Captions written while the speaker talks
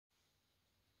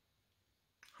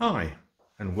Hi,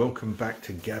 and welcome back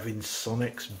to Gavin's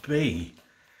Sonex B.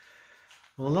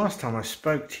 Well, the last time I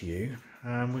spoke to you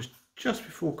was just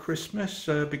before Christmas,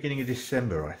 beginning of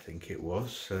December, I think it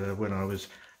was, when I was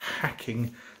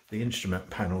hacking the instrument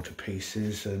panel to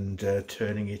pieces and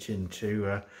turning it into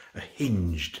a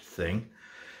hinged thing.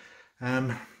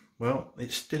 Well,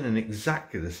 it's still in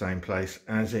exactly the same place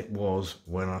as it was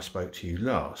when I spoke to you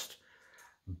last,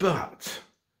 but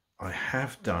I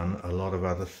have done a lot of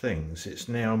other things. It's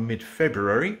now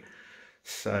mid-February,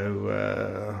 so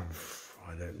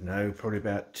I don't know, probably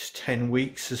about 10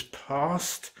 weeks has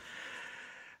passed,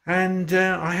 and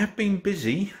I have been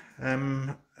busy.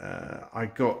 I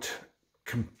got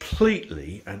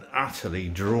completely and utterly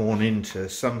drawn into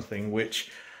something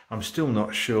which I'm still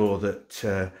not sure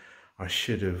that I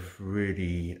should have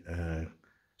really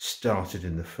started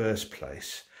in the first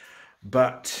place,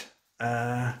 but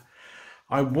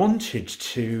I wanted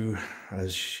to,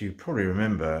 as you probably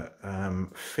remember,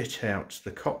 fit out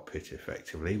the cockpit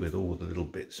effectively with all the little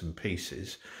bits and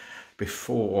pieces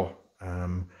before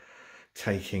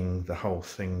taking the whole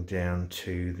thing down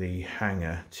to the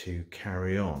hangar to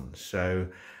carry on. So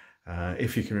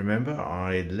if you can remember,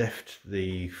 I left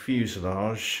the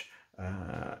fuselage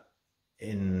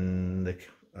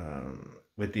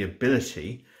with the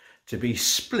ability to be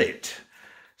split.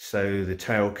 So the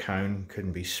tail cone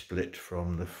can be split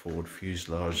from the forward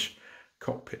fuselage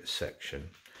cockpit section.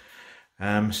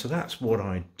 So that's what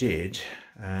I did,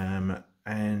 and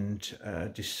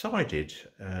decided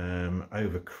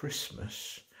over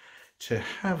Christmas to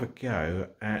have a go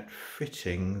at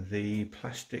fitting the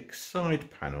plastic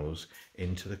side panels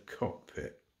into the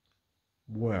cockpit.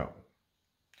 Well,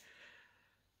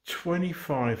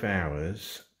 25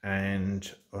 hours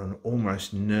and an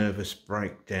almost nervous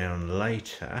breakdown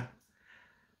later,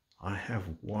 I have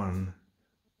one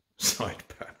side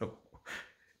panel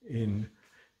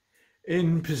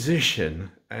in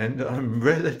position, and I'm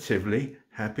relatively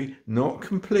happy, not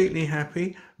completely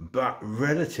happy, but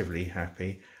relatively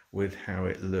happy with how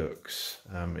it looks.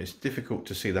 It's difficult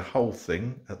to see the whole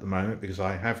thing at the moment because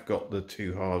I have got the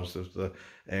two halves of the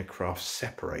aircraft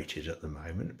separated at the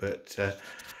moment, but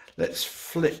let's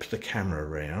flip the camera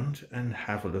around and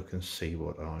have a look and see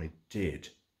what I did.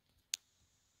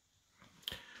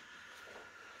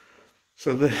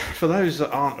 So for those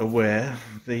that aren't aware,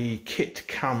 the kit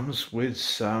comes with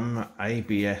some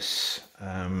ABS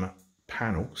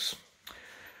panels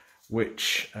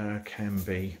which can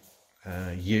be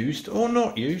used or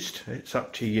not used. It's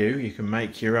up to you. You can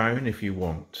make your own if you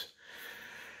want.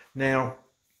 Now,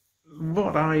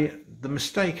 the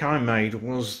mistake I made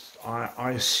was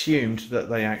I assumed that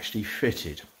they actually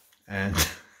fitted, and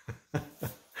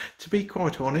to be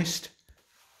quite honest,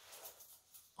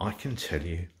 I can tell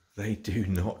you they do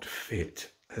not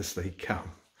fit as they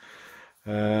come.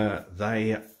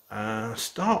 They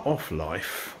start off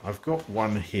life. I've got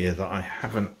one here that I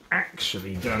haven't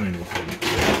actually done anything with.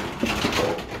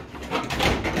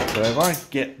 So if I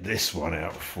get this one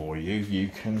out for you, you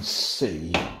can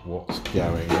see what's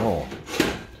going on.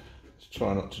 Let's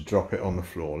try not to drop it on the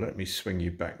floor. Let me swing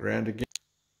you back round again.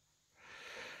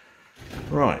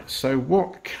 Right, so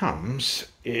what comes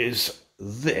is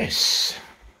this.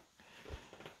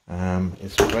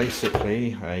 It's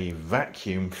basically a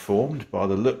vacuum formed, by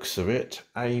the looks of it,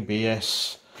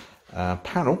 ABS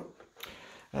panel.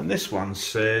 And this one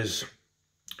says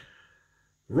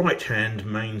right hand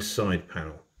main side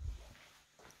panel.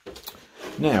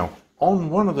 Now, on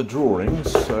one of the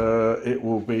drawings, it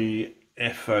will be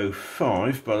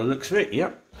FO5 by the looks of it,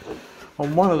 yep.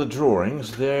 On one of the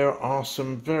drawings, there are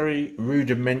some very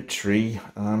rudimentary,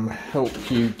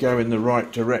 help you go in the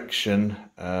right direction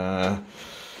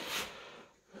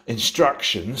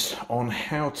instructions on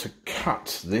how to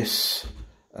cut this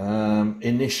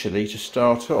initially to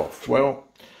start off. Well,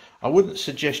 I wouldn't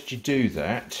suggest you do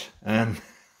that,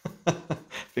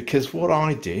 because what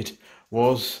I did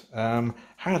was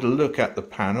had a look at the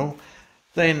panel,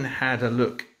 then had a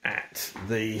look at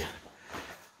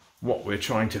what we're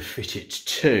trying to fit it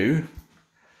to,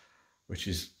 which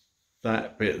is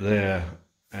that bit there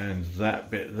and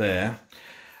that bit there,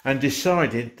 and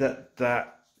decided that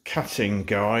that cutting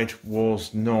guide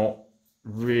was not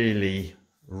really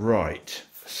right.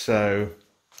 So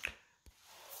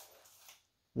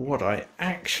what I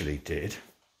actually did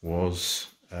was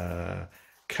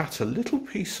cut a little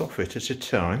piece off it at a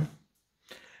time,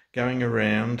 going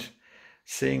around,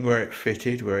 seeing where it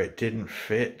fitted, where it didn't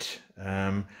fit,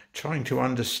 trying to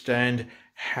understand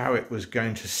how it was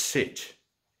going to sit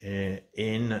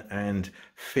in and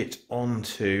fit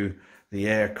onto the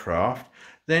aircraft,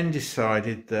 then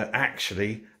decided that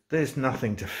actually there's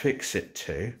nothing to fix it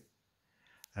to,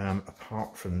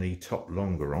 apart from the top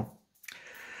longeron.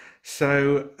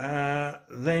 So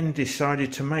then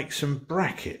decided to make some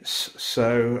brackets.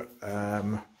 So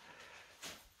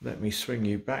let me swing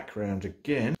you back round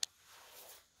again.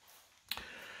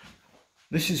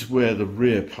 This is where the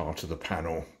rear part of the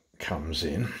panel comes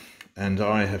in, and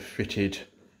I have fitted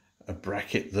a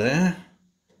bracket there,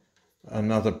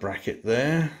 another bracket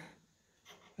there,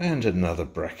 and another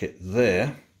bracket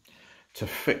there to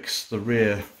fix the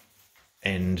rear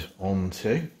end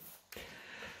onto.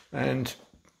 And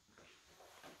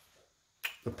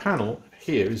the panel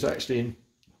here is actually in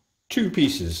two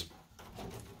pieces.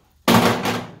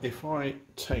 If I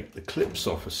take the clips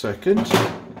off a second,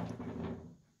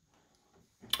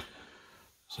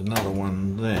 there's another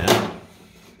one there.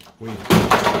 We've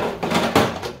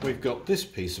got this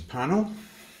piece of panel,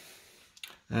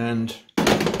 and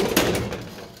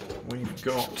we've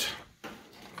got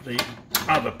the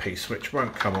other piece, which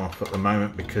won't come off at the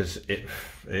moment because it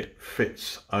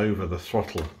fits over the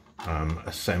throttle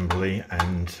assembly,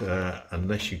 and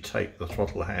unless you take the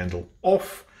throttle handle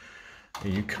off,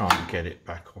 you can't get it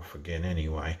back off again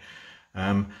anyway.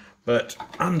 But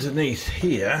underneath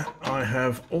here I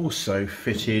have also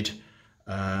fitted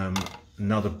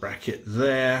another bracket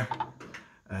there,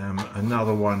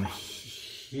 another one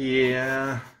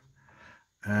here,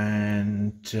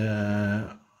 and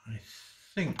I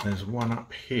think there's one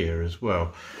up here as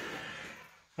well.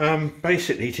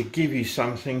 Basically to give you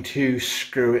something to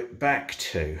screw it back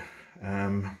to.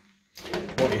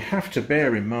 What you have to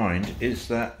bear in mind is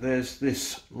that there's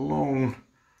this long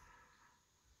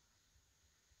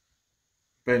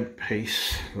bent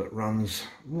piece that runs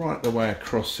right the way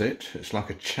across it. It's like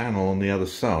a channel on the other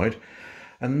side,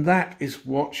 and that is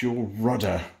what your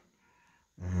rudder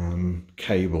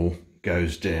cable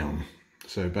goes down.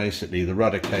 So basically the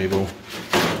rudder cable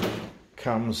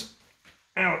comes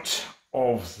out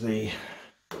of the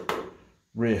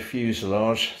rear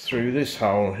fuselage through this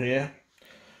hole here,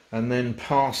 and then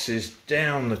passes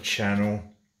down the channel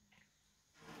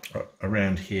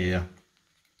around here,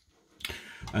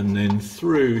 and then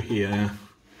through here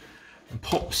and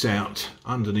pops out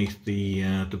underneath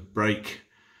the brake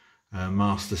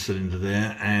master cylinder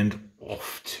there and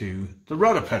off to the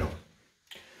rudder pedal.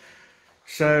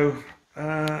 So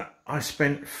I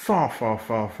spent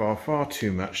far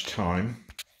too much time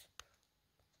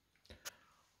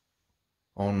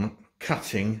on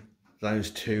cutting those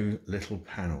two little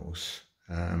panels.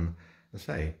 I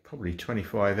say probably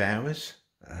 25 hours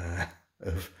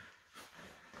of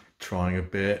trying a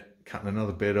bit, cutting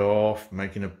another bit off,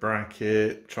 making a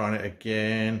bracket, trying it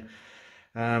again,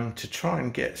 to try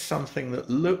and get something that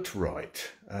looked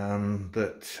right,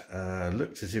 that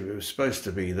looked as if it was supposed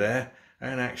to be there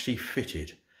and actually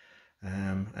fitted.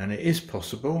 And it is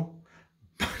possible,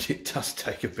 but it does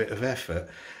take a bit of effort.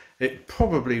 It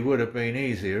probably would have been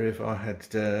easier if I had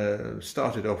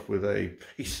started off with a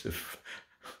piece of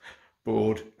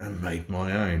board and made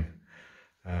my own.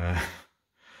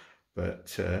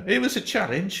 But it was a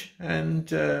challenge,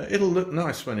 and it'll look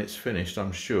nice when it's finished,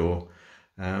 I'm sure.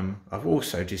 I've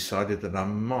also decided that I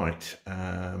might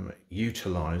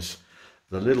utilise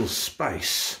the little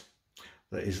space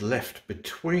that is left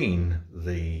between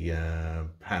the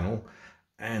panel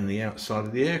and the outside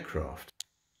of the aircraft.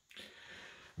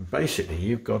 Basically,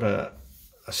 you've got a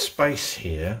space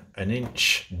here 1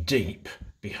 inch deep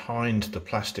behind the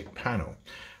plastic panel,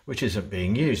 which isn't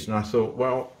being used, and I thought,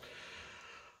 well,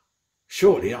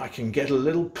 surely I can get a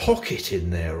little pocket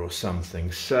in there or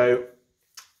something. So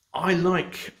I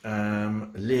like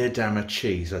Leerdammer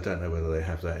cheese. I don't know whether they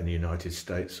have that in the United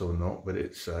States or not, but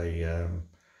it's an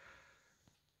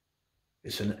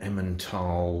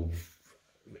Emmental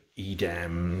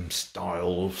Edam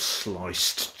style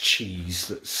sliced cheese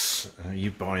that's you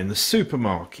buy in the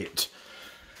supermarket.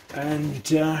 And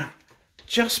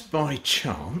just by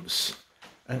chance,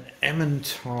 an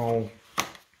Emmental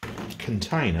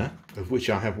container, of which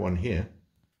I have one here,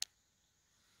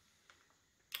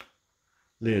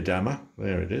 Leerdammer,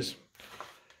 there it is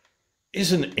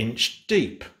 1 inch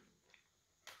deep,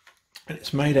 and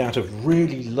it's made out of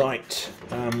really light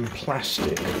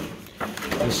plastic.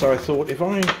 And so I thought, if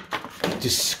I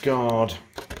discard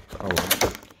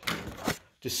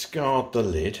the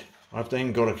lid, I've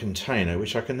then got a container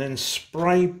which I can then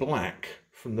spray black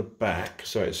from the back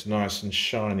so it's nice and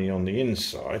shiny on the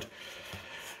inside,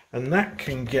 and that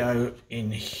can go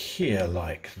in here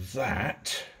like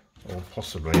that, or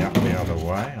possibly up the other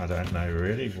way, I don't know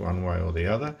really, one way or the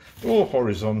other, or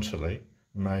horizontally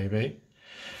maybe.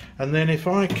 And then if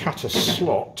I cut a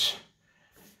slot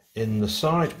in the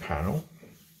side panel,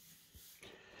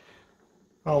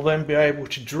 I'll then be able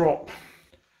to drop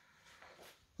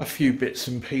a few bits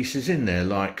and pieces in there,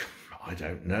 like, I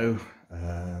don't know,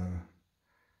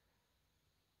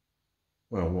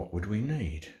 well, what would we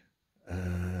need?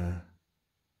 The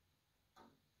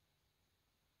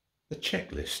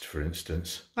checklist, for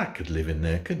instance, that could live in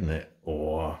there, couldn't it?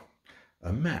 Or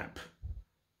a map,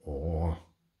 or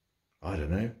I don't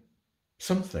know,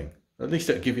 something. At least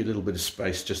that'd give you a little bit of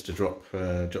space just to drop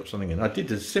something in. I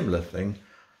did a similar thing,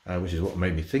 which is what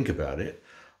made me think about it,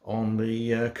 on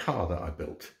the car that I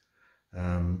built.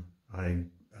 I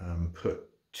put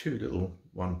two little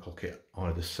one pocket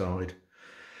either side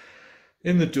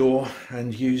in the door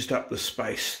and used up the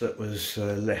space that was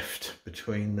left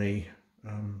between the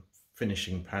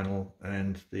finishing panel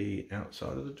and the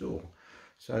outside of the door.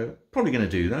 So probably going to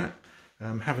do that.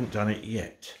 Haven't done it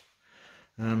yet.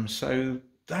 So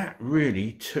that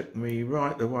really took me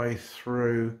right the way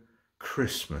through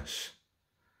Christmas.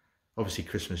 Obviously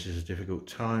Christmas is a difficult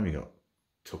time. You got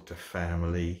to talk to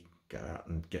family, go out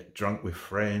and get drunk with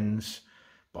friends,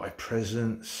 buy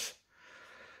presents,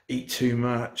 eat too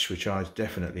much, which I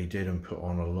definitely did and put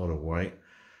on a lot of weight,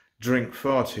 drink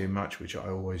far too much, which I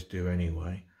always do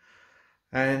anyway.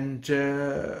 And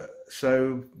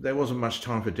so there wasn't much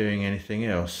time for doing anything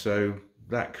else. So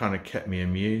that kind of kept me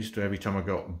amused. Every time I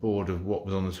got bored of what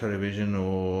was on the television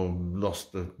or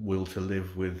lost the will to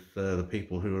live with the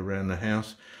people who were around the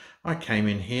house, I came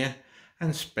in here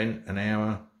and spent an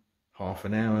hour, half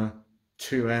an hour,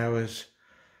 2 hours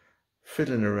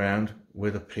fiddling around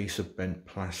with a piece of bent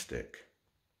plastic.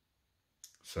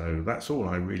 So that's all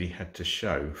I really had to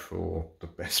show for the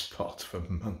best part of a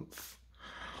month,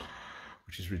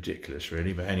 which is ridiculous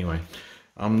really, but anyway,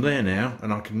 I'm there now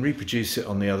and I can reproduce it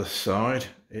on the other side.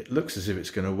 It looks as if it's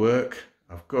going to work.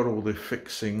 I've got all the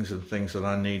fixings and things that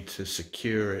I need to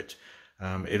secure it.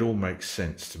 It all makes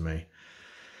sense to me.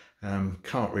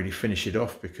 Can't really finish it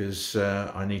off because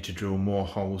I need to drill more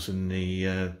holes in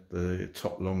the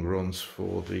top longerons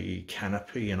for the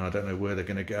canopy, and I don't know where they're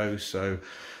going to go, so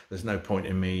there's no point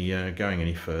in me going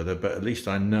any further. But at least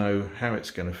I know how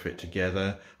it's going to fit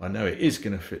together. I know it is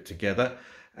going to fit together,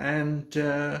 and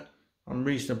I'm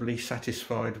reasonably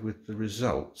satisfied with the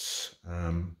results.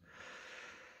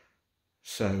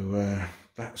 So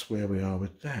that's where we are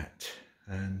with that,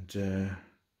 and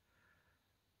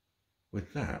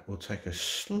with that, we'll take a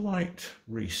slight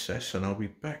recess and I'll be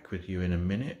back with you in a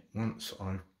minute once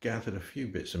I've gathered a few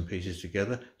bits and pieces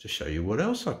together to show you what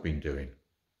else I've been doing.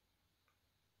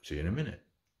 See you in a minute.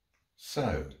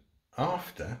 So,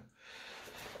 after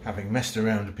having messed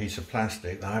around a piece of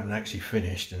plastic that I haven't actually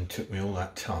finished and took me all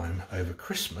that time over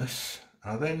Christmas,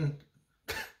 I then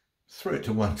threw it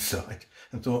to one side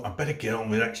and thought I'd better get on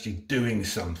with actually doing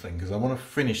something because I want to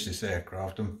finish this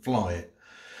aircraft and fly it.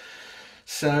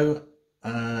 So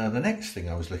the next thing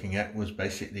I was looking at was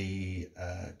basically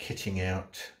kitting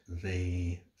out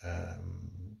the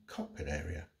cockpit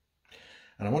area,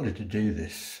 and I wanted to do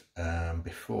this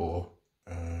before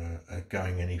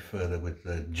going any further with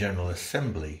the general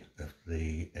assembly of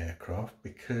the aircraft,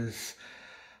 because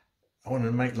I wanted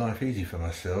to make life easy for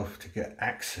myself to get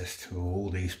access to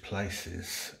all these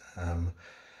places.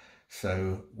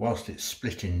 So whilst it's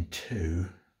split in two,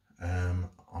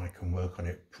 I can work on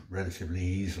it relatively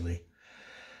easily.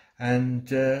 And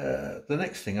the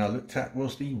next thing I looked at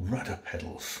was the rudder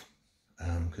pedals,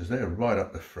 because they're right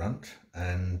up the front,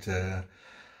 and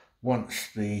once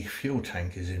the fuel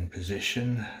tank is in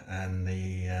position and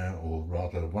or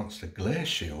rather once the glare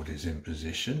shield is in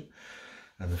position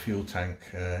and the fuel tank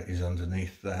is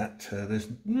underneath that, there's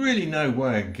really no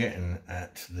way of getting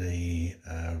at the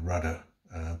rudder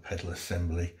pedal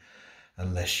assembly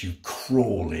unless you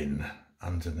crawl in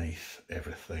underneath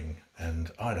everything, and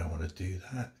I don't want to do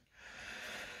that.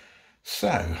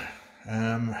 So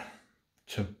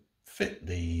to fit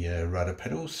the rudder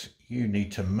pedals, you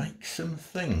need to make some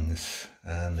things,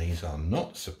 and these are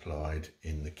not supplied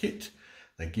in the kit.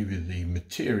 They give you the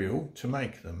material to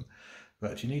make them,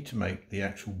 but you need to make the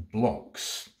actual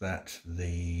blocks that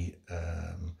the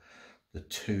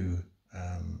two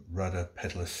rudder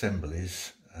pedal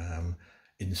assemblies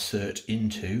insert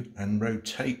into and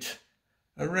rotate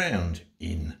around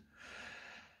in,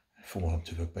 for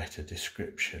want of a better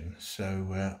description.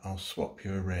 So I'll swap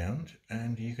you around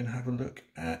and you can have a look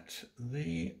at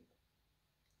the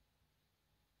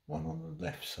one on the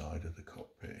left side of the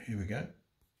cockpit. Here we go.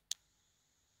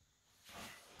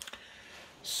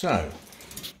 So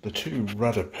the two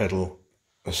rudder pedal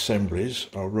assemblies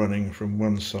are running from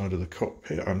one side of the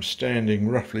cockpit. I'm standing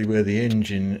roughly where the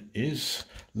engine is,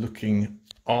 looking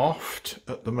aft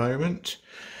at the moment,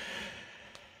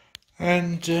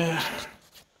 and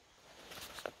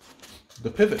the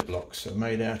pivot blocks are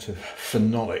made out of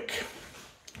phenolic,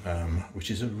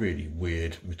 which is a really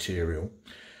weird material.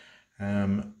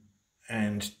 And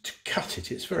to cut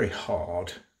it, it's very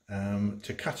hard.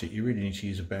 To cut it, you really need to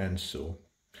use a bandsaw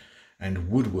and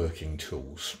woodworking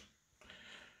tools.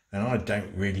 And I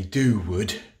don't really do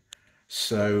wood,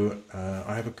 so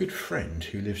I have a good friend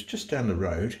who lives just down the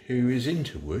road who is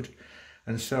into wood,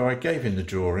 and so I gave him the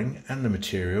drawing and the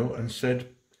material and said,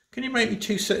 can you make me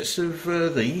 2 sets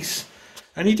of these?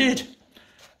 And he did,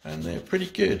 and they're pretty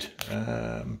good.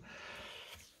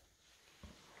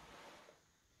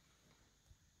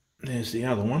 There's the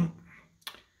other one.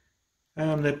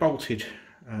 They're bolted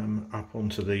up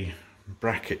onto the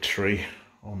bracketry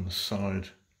on the side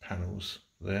panels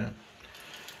there.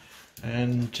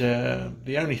 And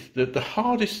the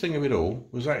hardest thing of it all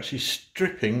was actually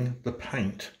stripping the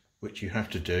paint, which you have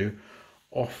to do,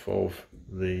 off of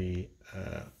the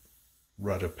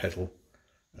rudder pedal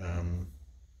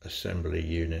assembly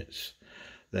units.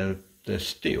 They're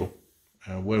steel,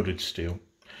 welded steel,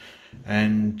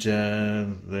 and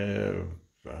they're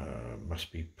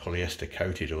must be polyester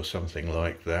coated or something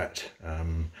like that.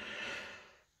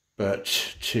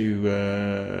 But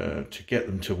to get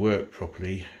them to work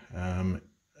properly,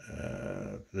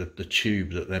 the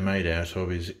tube that they're made out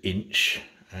of is inch,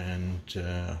 and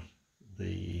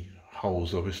the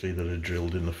holes obviously that are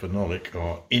drilled in the phenolic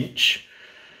are inch,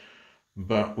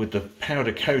 but with the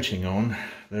powder coating on,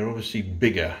 they're obviously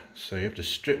bigger, so you have to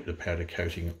strip the powder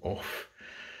coating off,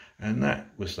 and that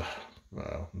was the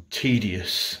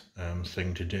tedious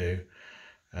thing to do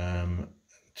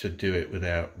it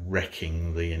without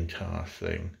wrecking the entire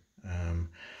thing.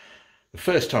 The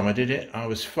first time I did it, I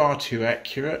was far too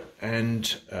accurate,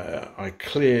 and I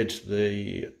cleared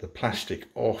the plastic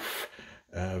off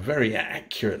very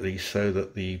accurately so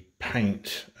that the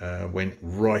paint went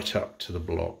right up to the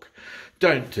block.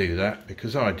 Don't do that,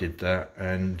 because I did that,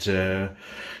 and to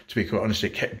be quite honest,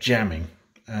 it kept jamming.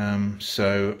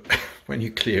 So when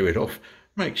you clear it off,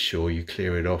 make sure you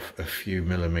clear it off a few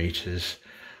millimeters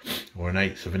or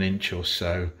 1/8 of an inch or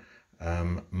so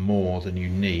more than you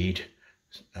need,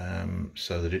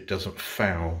 so that it doesn't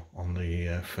foul on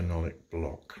the phenolic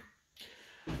block.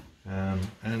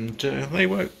 And they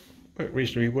work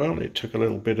reasonably well. It took a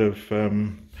little bit of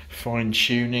fine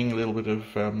tuning, a little bit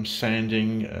of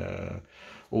sanding.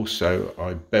 Also,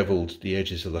 I beveled the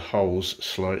edges of the holes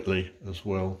slightly as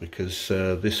well, because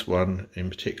this one in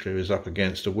particular is up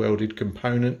against a welded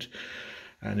component,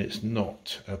 and it's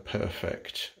not a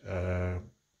perfect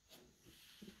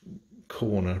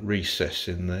corner recess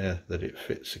in there that it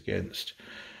fits against.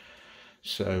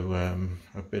 So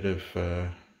a bit of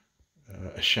a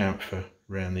chamfer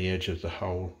around the edge of the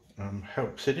hole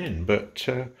helps it in, but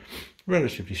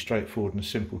relatively straightforward and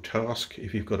simple task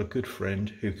if you've got a good friend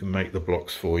who can make the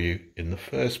blocks for you in the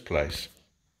first place.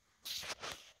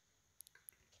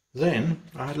 Then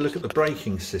I had a look at the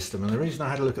braking system, and the reason I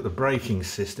had a look at the braking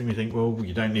system, you think, well,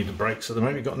 you don't need the brakes at the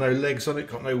moment, you've got no legs on it,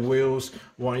 got no wheels,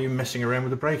 why are you messing around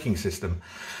with the braking system?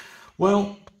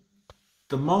 Well,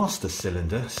 the master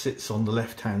cylinder sits on the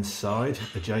left hand side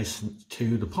adjacent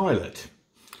to the pilot,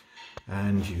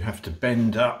 and you have to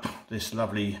bend up this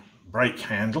lovely brake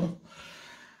handle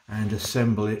and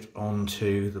assemble it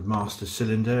onto the master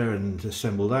cylinder, and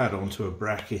assemble that onto a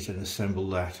bracket, and assemble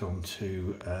that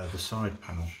onto the side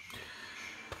panel.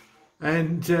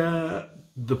 And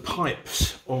the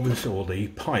pipes, obviously, or the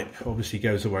pipe obviously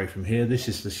goes away from here. This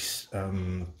is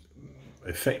the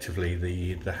effectively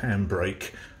the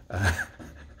handbrake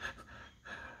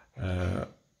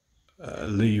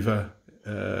lever,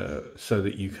 so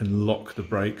that you can lock the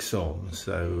brakes on.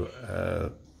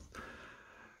 So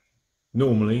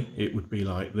normally it would be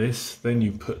like this, then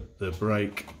you put the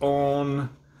brake on,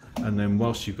 and then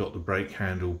whilst you've got the brake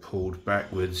handle pulled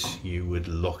backwards, you would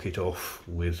lock it off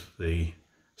with the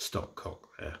stopcock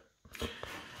there.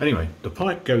 Anyway, the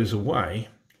pipe goes away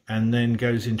and then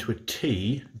goes into a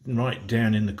T right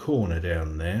down in the corner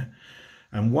down there,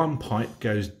 and one pipe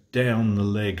goes down the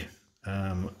leg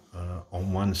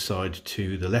on one side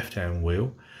to the left hand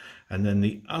wheel, and then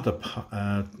the other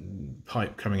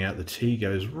pipe coming out the T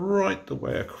goes right the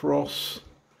way across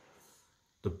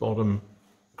the bottom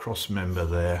cross member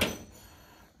there,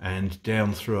 and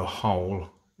down through a hole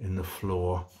in the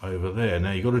floor over there.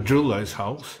 Now you've got to drill those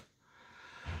holes,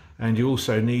 and you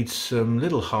also need some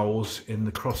little holes in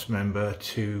the cross member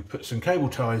to put some cable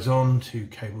ties on to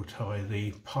cable tie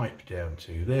the pipe down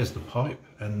to. There's the pipe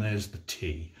and there's the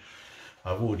T.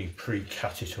 I've already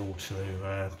pre-cut it all to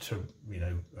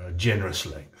a generous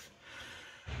length.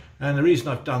 And the reason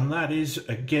I've done that is,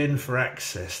 again, for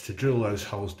access. To drill those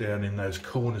holes down in those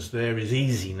corners there is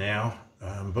easy now.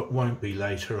 but won't be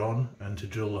later on, and to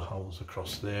drill the holes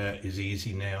across there is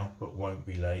easy now but won't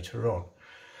be later on.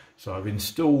 So I've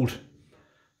installed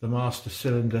the master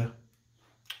cylinder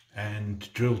and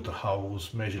drilled the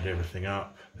holes, measured everything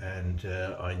up, and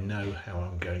I know how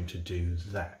I'm going to do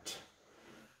that.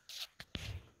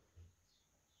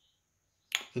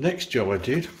 The next job I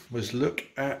did was look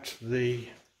at the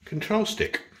control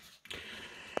stick,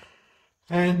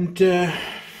 and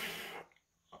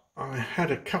I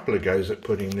had a couple of goes at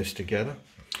putting this together.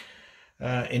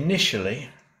 Initially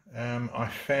I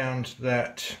found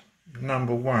that,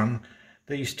 number one,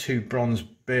 these two bronze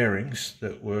bearings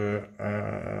that were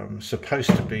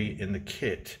supposed to be in the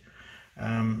kit,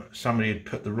 somebody had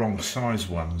put the wrong size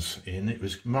ones in. It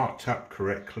was marked up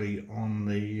correctly on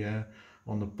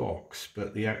the box,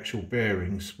 but the actual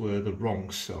bearings were the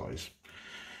wrong size.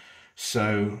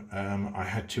 So I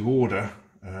had to order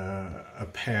a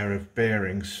pair of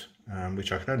bearings,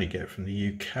 which I could only get from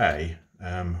the UK,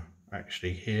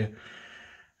 actually here,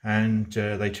 and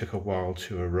they took a while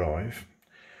to arrive.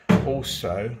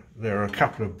 Also, there are a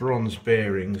couple of bronze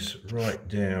bearings right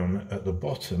down at the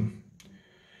bottom,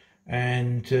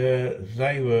 and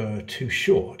they were too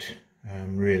short,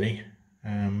 really.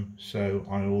 So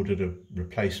I ordered a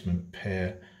replacement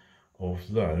pair of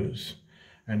those.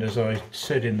 And as I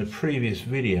said in the previous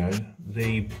video,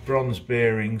 the bronze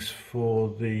bearings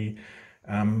for the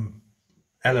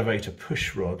elevator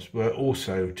push rods were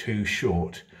also too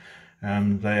short.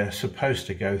 They're supposed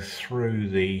to go through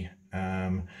the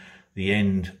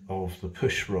end of the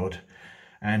push rod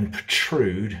and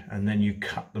protrude, and then you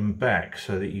cut them back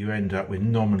so that you end up with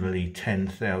nominally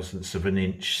 10/1000ths of an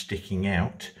inch sticking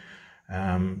out,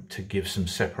 to give some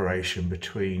separation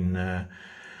between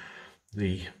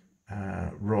the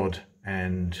rod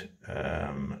and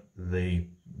the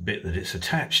bit that it's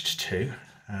attached to.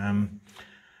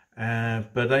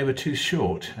 But they were too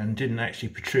short and didn't actually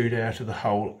protrude out of the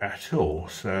hole at all,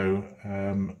 so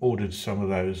ordered some of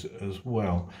those as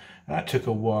well. That took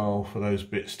a while for those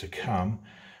bits to come.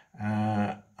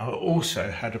 I also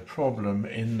had a problem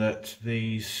in that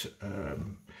these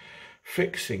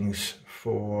fixings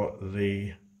for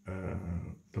the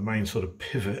main sort of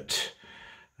pivot,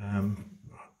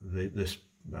 this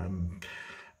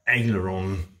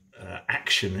aileron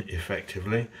action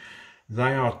effectively,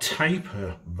 they are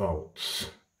taper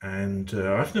bolts, and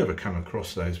I've never come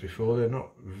across those before. They're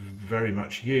not very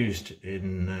much used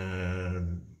in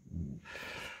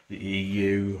the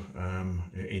EU,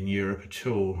 in Europe at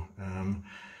all,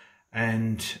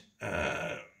 and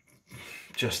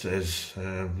just as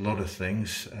a lot of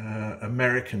things,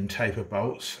 American taper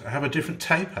bolts have a different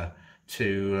taper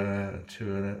to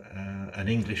an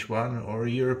English one or a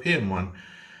European one,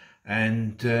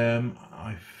 and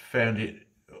I found it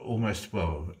almost,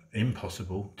 well,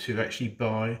 impossible to actually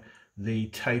buy the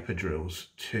taper drills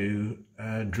to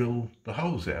drill the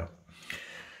holes out.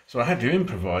 So I had to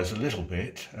improvise a little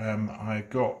bit. I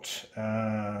got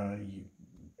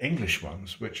English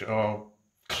ones, which are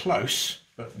close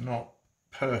but not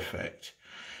perfect,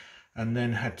 and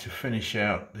then had to finish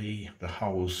out the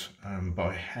holes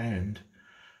by hand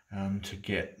to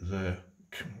get the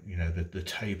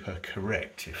taper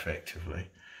correct effectively.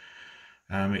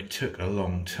 It took a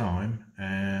long time,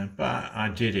 but I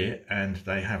did it, and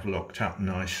they have locked up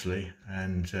nicely,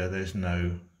 and there's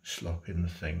no slop in the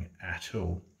thing at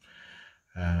all.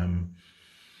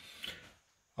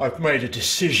 I've made a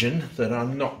decision that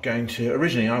I'm not going to,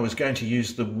 originally I was going to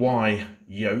use the Y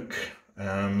yoke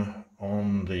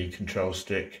on the control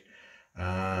stick,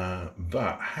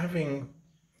 but having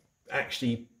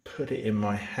actually put it in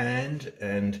my hand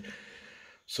and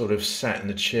sort of sat in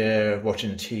the chair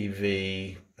watching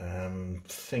TV,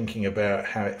 thinking about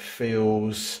how it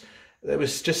feels, there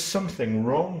was just something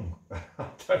wrong. I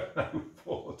don't know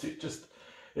what,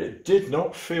 it did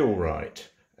not feel right,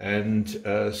 and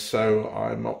so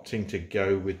I'm opting to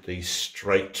go with the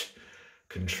straight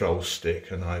control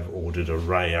stick, and I've ordered a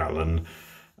Ray Allen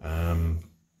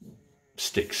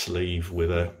stick sleeve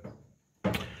with a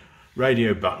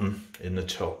radio button in the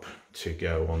top to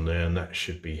go on there, and that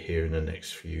should be here in the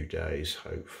next few days,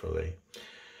 hopefully.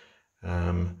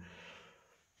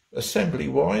 Assembly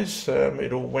wise,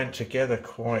 it all went together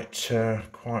quite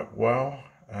well.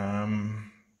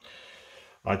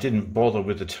 I didn't bother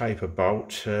with the taper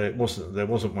bolt. There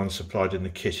wasn't one supplied in the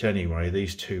kit anyway.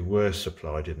 These two were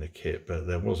supplied in the kit, but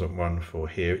there wasn't one for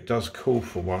here. It does call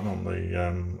for one on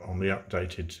the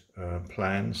updated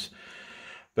plans.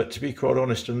 But to be quite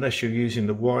honest, unless you're using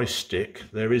the Y stick,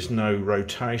 there is no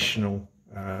rotational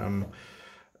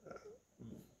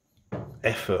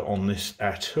effort on this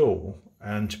at all.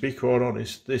 and to be quite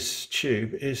honest, this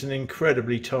tube is an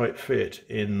incredibly tight fit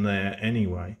in there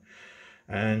anyway.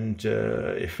 And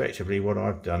effectively what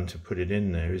I've done to put it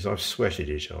in there is I've sweated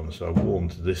it on. So I've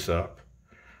warmed this up,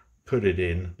 put it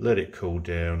in, let it cool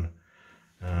down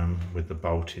with the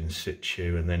bolt in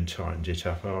situ, and then tightened it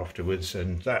up afterwards.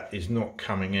 And that is not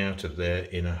coming out of there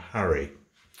in a hurry.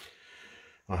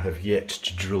 I have yet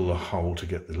to drill a hole to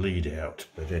get the lead out,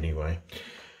 but anyway,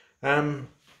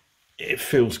 it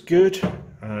feels good.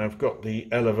 I've got the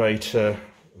elevator,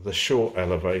 the short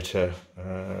elevator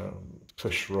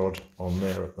push rod on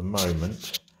there at the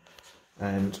moment,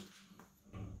 and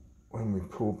when we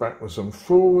pull backwards and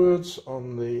forwards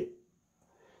on the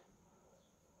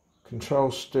control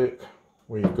stick,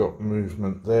 we've got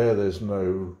movement there. There's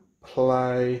no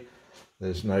play,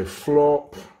 there's no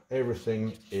flop,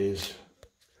 everything is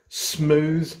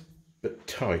smooth but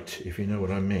tight, if you know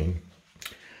what I mean.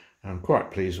 I'm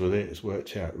quite pleased with it. It's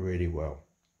worked out really well.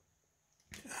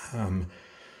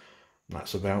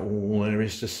 That's about all there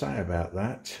is to say about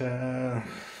that.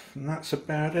 And that's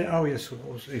about it. Oh yes, we've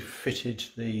also fitted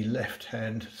the left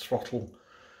hand throttle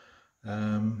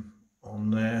on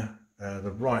there.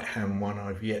 The right hand one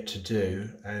I've yet to do,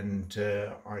 and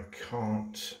I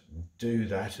can't do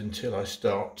that until I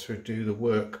start to do the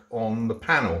work on the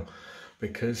panel,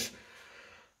 because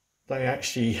they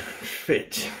actually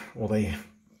fit, or they,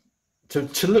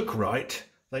 to look right,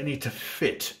 they need to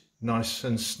fit nice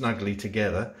and snugly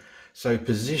together. So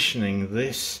positioning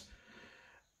this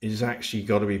is actually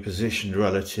got to be positioned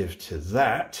relative to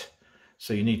that.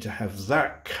 So you need to have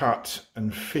that cut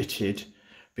and fitted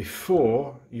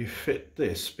before you fit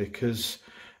this, because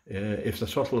if the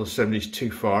throttle assembly is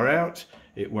too far out,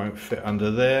 it won't fit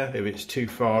under there. If it's too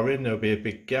far in, there'll be a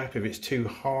big gap. If it's too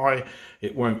high,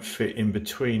 it won't fit in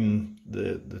between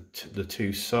the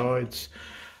two sides.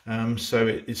 So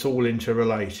it's all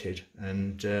interrelated,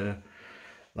 and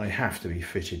they have to be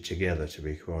fitted together, to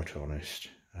be quite honest.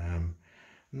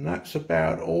 And that's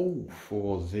about all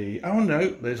for the... Oh no,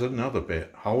 there's another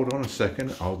bit. Hold on a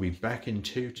second, I'll be back in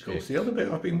 2 ticks. Of course, the other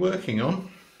bit I've been working on,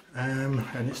 and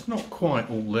it's not quite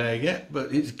all there yet,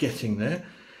 but it's getting there.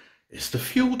 It's the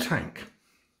fuel tank.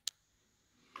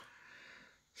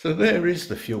 So there is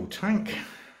the fuel tank.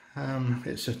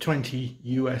 It's a 20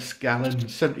 US gallon,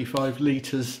 75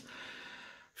 litres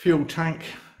fuel tank.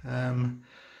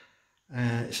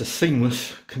 It's a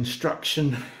seamless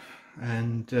construction,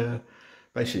 and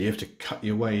basically you have to cut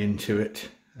your way into it.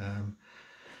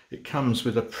 It comes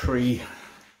with a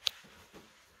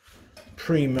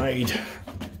pre-made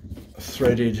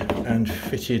threaded and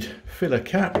fitted filler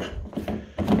cap,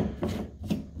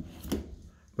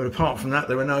 but apart from that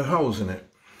there are no holes in it,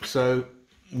 so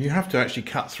you have to actually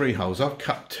cut 3 holes. I've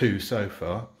cut 2 so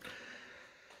far.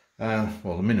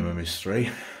 Well, the minimum is 3.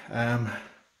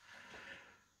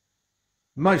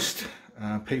 Most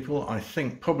people, I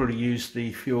think, probably use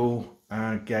the fuel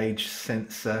gauge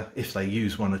sensor, if they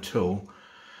use one at all,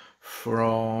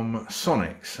 from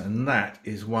Sonex, and that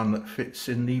is one that fits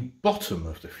in the bottom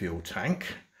of the fuel tank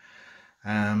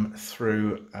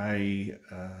through a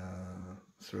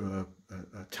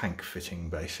tank fitting,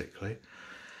 basically.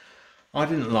 I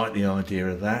didn't like the idea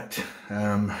of that,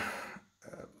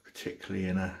 particularly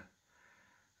in a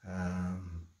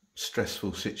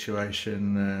stressful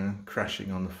situation,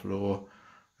 crashing on the floor,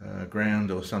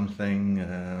 ground or something,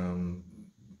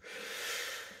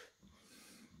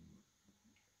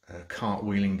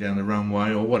 cartwheeling down the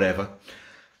runway or whatever.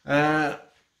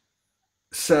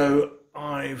 So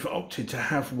I've opted to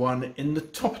have one in the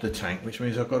top of the tank, which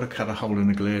means I've got to cut a hole in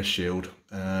the glare shield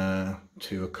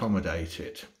to accommodate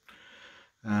it.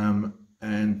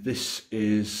 And this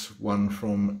is one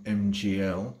from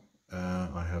MGL.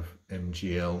 I have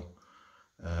MGL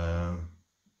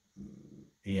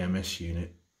EMS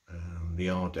unit, the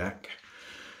RDAC,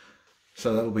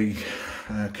 so that will be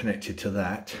connected to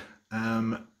that,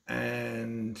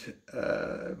 and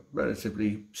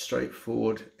relatively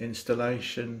straightforward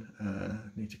installation.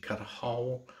 Need to cut a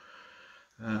hole.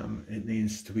 It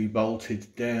needs to be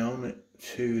bolted down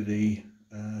to the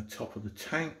top of the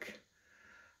tank.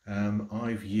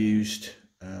 I've used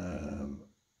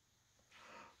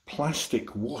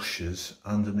plastic washers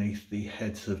underneath the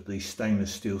heads of the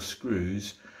stainless steel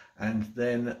screws, and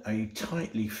then a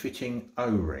tightly fitting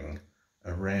O-ring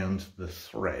around the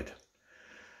thread,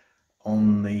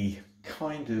 on the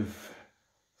kind of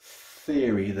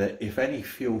theory that if any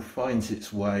fuel finds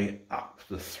its way up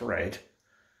the thread,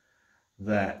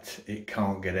 that it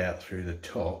can't get out through the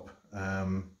top.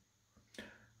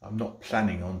 I'm not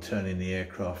planning on turning the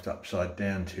aircraft upside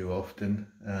down too often,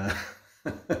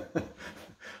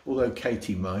 although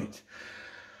Katie might.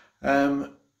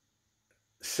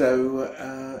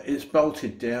 So it's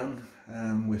bolted down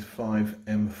with 5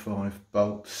 M5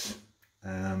 bolts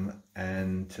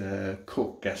and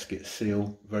cork gasket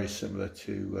seal, very similar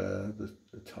to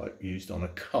the type used on a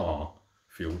car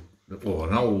fuel, or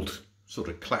an old sort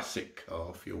of classic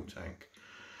car fuel tank.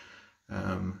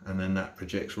 And then that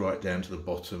projects right down to the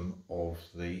bottom of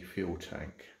the fuel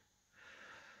tank.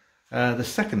 The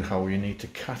second hole you need to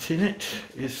cut in it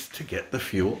is to get the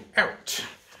fuel out.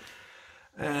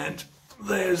 And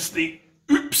there's the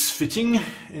oops fitting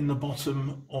in the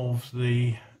bottom of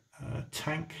the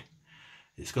tank.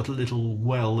 It's got a little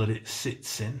well that it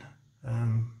sits in,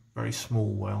 very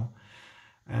small well.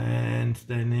 And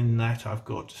then in that I've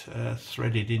got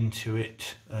threaded into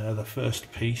it, the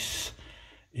first piece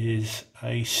is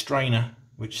a strainer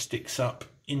which sticks up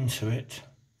into it,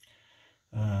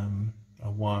 a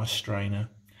wire strainer,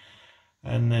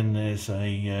 and then there's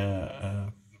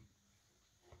a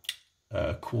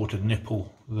quarter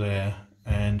nipple there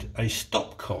and a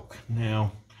stopcock.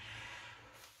 Now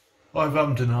I've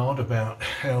ummed and ahed about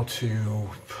how to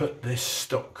put this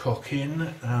stopcock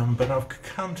in, but I've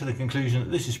come to the conclusion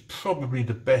that this is probably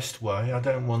the best way. I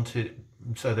don't want it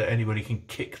so that anybody can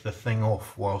kick the thing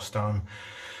off whilst I'm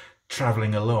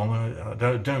travelling along. I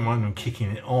don't mind them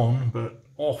kicking it on, but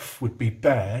off would be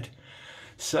bad.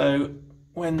 So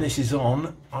when this is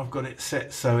on, I've got it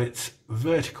set so it's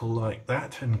vertical like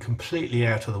that and completely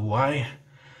out of the way,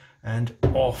 and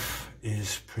off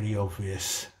is pretty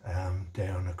obvious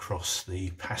down across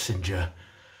the passenger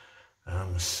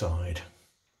side.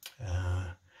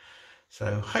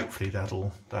 So hopefully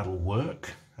that'll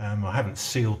work. I haven't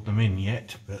sealed them in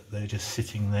yet, but they're just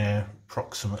sitting there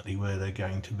approximately where they're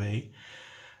going to be.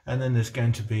 And then there's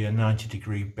going to be a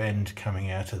 90-degree bend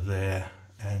coming out of there,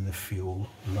 and the fuel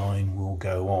line will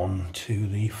go on to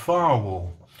the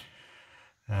firewall.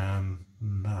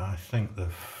 I think the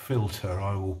filter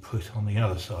I will put on the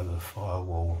other side of the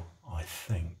firewall, I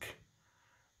think.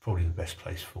 Probably the best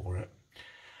place for it.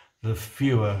 The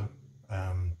fewer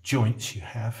joints you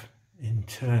have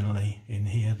internally in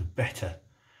here, the better,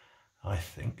 I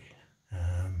think.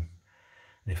 And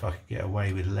if I could get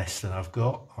away with less than I've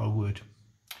got, I would.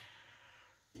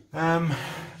 And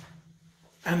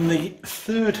the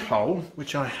third hole,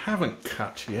 which I haven't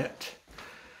cut yet,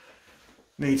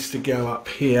 needs to go up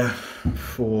here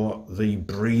for the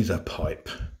breather pipe.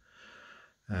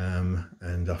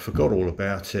 And I forgot all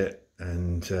about it,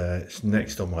 and it's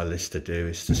next on my list to do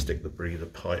is to stick the breather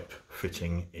pipe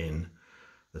fitting in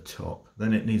the top.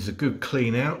 Then it needs a good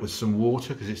clean out with some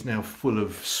water because it's now full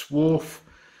of swarf.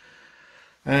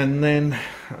 And then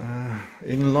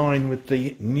in line with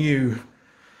the new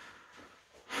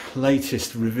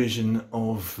latest revision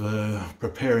of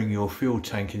preparing your fuel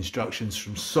tank instructions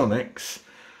from Sonex,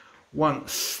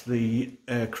 once the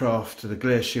aircraft, the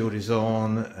glare shield is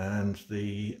on and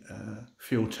the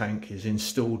fuel tank is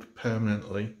installed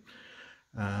permanently,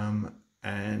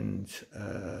 and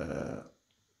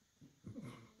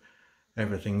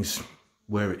everything's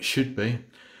where it should be,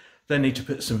 they need to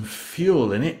put some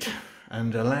fuel in it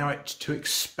and allow it to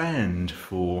expand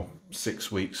for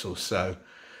 6 weeks or so.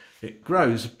 It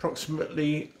grows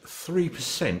approximately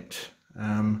 3%.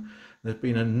 There have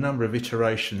been a number of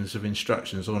iterations of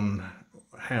instructions on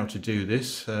how to do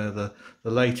this. The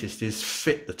latest is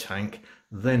fit the tank,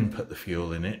 then put the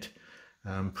fuel in it.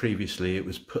 Previously it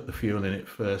was put the fuel in it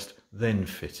first, then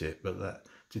fit it, but that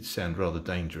did sound rather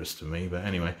dangerous to me. But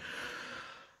anyway,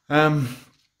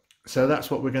 so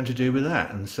that's what we're going to do with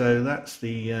that. And so that's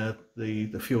the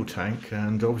fuel tank.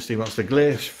 And obviously once the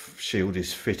glare shield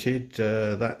is fitted,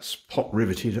 that's pop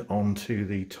riveted onto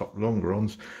the top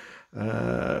longerons.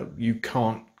 You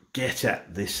can't get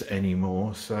at this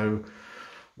anymore, so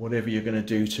whatever you're going to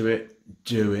do to it,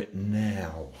 do it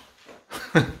now.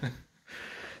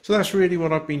 So that's really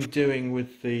what I've been doing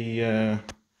with the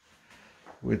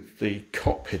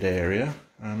cockpit area.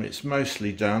 It's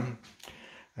mostly done.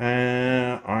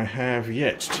 I have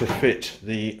yet to fit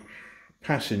the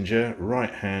passenger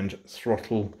right hand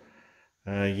throttle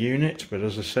unit, but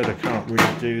as I said, I can't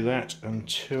really do that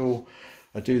until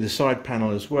I do the side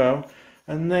panel as well.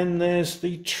 And then there's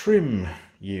the trim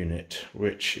unit,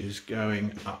 which is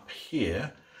going up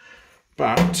here,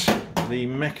 but the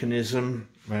mechanism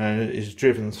is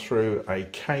driven through a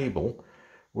cable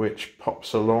which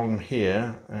pops along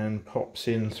here and pops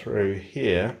in through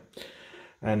here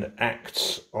and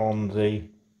acts on the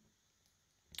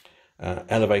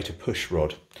elevator push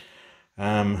rod.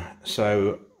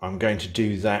 So I'm going to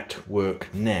do that work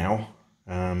now,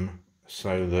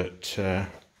 so that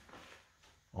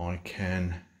I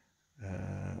can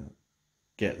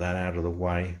get that out of the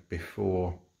way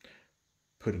before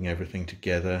putting everything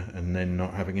together and then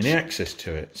not having any access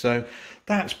to it. So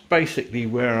that's basically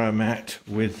where I'm at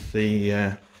with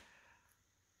the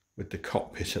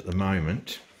cockpit at the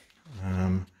moment,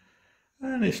 and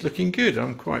it's looking good.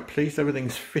 I'm quite pleased.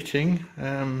 Everything's fitting.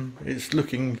 It's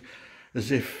looking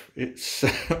as if it's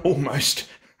almost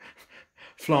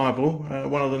flyable.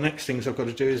 One of the next things I've got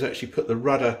to do is actually put the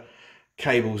rudder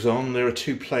cables on. There are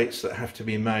 2 plates that have to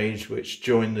be made which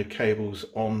join the cables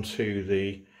onto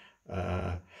the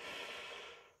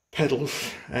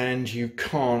pedals, and you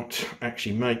can't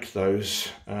actually make those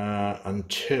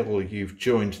until you've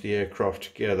joined the aircraft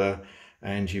together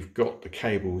and you've got the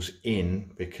cables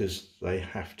in, because they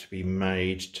have to be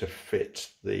made to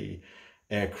fit the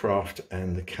aircraft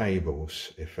and the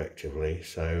cables effectively.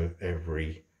 So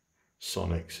every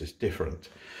Sonex is different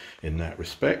in that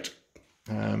respect.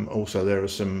 Also there are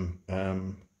some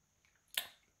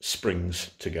springs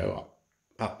to go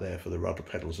up there for the rudder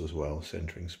pedals as well,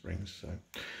 centering springs, so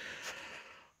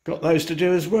got those to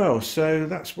do as well. So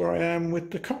that's where I am with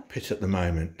the cockpit at the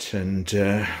moment, and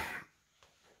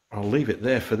I'll leave it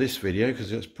there for this video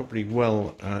because it's probably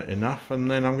well enough,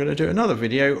 and then I'm going to do another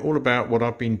video all about what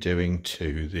I've been doing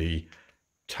to the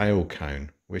tail cone,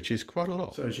 which is quite a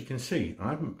lot. So as you can see, I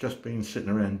haven't just been sitting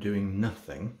around doing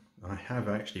nothing. I have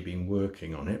actually been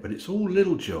working on it, but it's all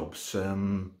little jobs, you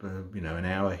know, an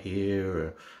hour here,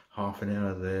 or half an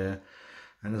hour there.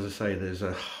 And as I say, there's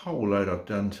a whole load I've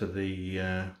done to the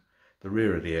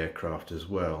rear of the aircraft as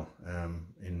well,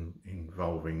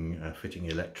 involving fitting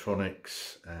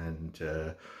electronics and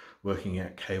working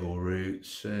out cable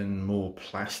routes and more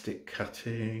plastic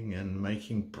cutting and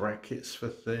making brackets for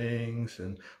things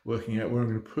and working out where I'm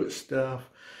going to put stuff.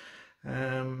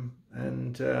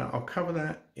 I'll cover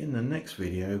that in the next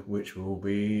video, which will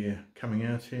be coming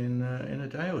out in a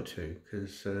day or two,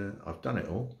 because I've done it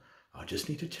all. I just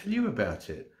need to tell you about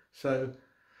it. So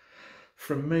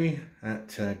from me at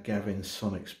Gavin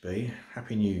Sonex B,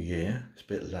 Happy New Year. It's a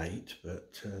bit late,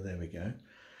 but there we go.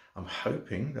 I'm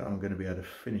hoping that I'm going to be able to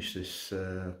finish this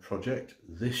project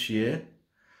this year.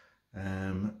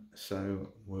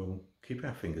 So we'll keep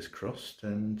our fingers crossed,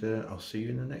 and I'll see you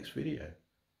in the next video.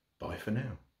 Bye for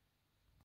now.